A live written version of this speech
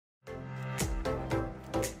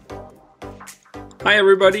Hi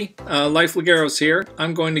everybody, LeGeros here.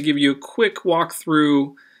 I'm going to give you a quick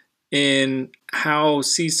walkthrough in how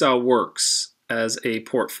SeeSaw works as a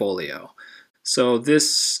portfolio. So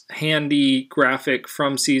this handy graphic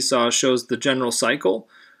from SeeSaw shows the general cycle,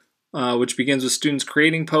 which begins with students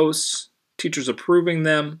creating posts, teachers approving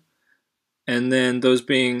them, and then those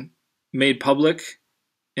being made public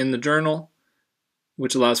in the journal,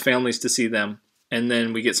 which allows families to see them. And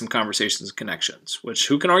then we get some conversations and connections, which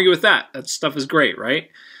who can argue with that? That stuff is great, right?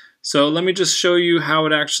 So let me just show you how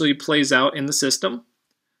it actually plays out in the system.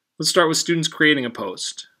 Let's start with students creating a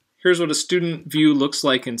post. Here's what a student view looks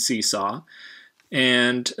like in SeeSaw.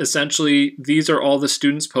 And essentially, these are all the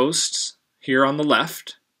students' posts here on the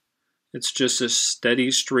left. It's just a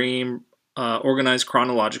steady stream organized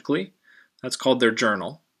chronologically. That's called their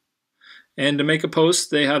journal. And to make a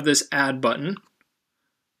post, they have this add button,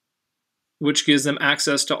 which gives them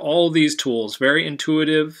access to all these tools. Very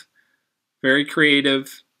intuitive, very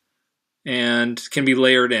creative, and can be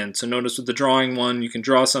layered in. So notice with the drawing one, you can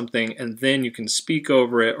draw something and then you can speak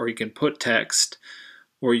over it, or you can put text,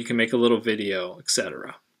 or you can make a little video,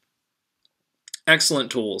 etc. Excellent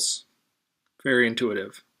tools, very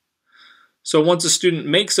intuitive. So once a student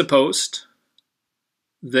makes a post,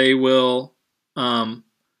 it will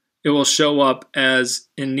show up as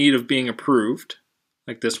in need of being approved,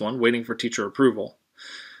 like this one, waiting for teacher approval.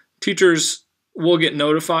 Teachers will get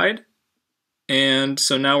notified, and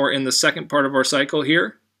so now we're in the second part of our cycle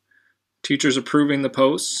here. Teachers approving the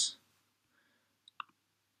posts.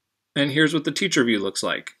 And here's what the teacher view looks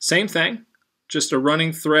like. Same thing, just a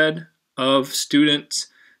running thread of students.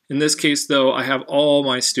 In this case, though, I have all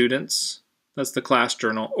my students. That's the class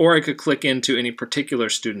journal. Or I could click into any particular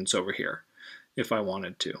students over here if I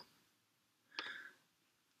wanted to.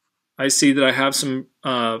 I see that I have some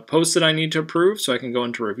posts that I need to approve, so I can go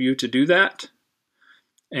into review to do that.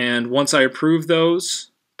 And once I approve those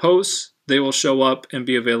posts, they will show up and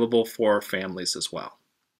be available for families as well.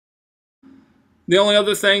 The only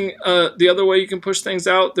other thing, the other way you can push things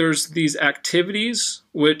out, there's these activities,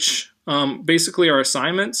 which basically are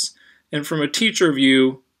assignments. And from a teacher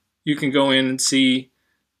view, you can go in and see,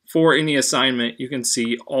 for any assignment, you can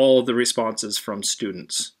see all the responses from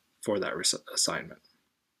students for that assignment.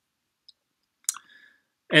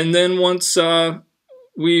 And then once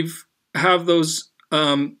we have those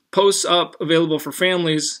posts up available for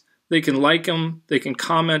families, they can like them, they can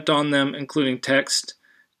comment on them, including text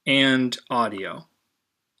and audio,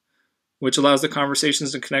 which allows the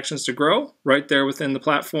conversations and connections to grow right there within the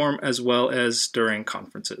platform, as well as during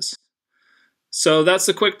conferences. So that's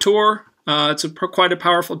the quick tour. It's quite a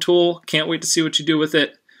powerful tool. Can't wait to see what you do with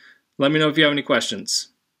it. Let me know if you have any questions.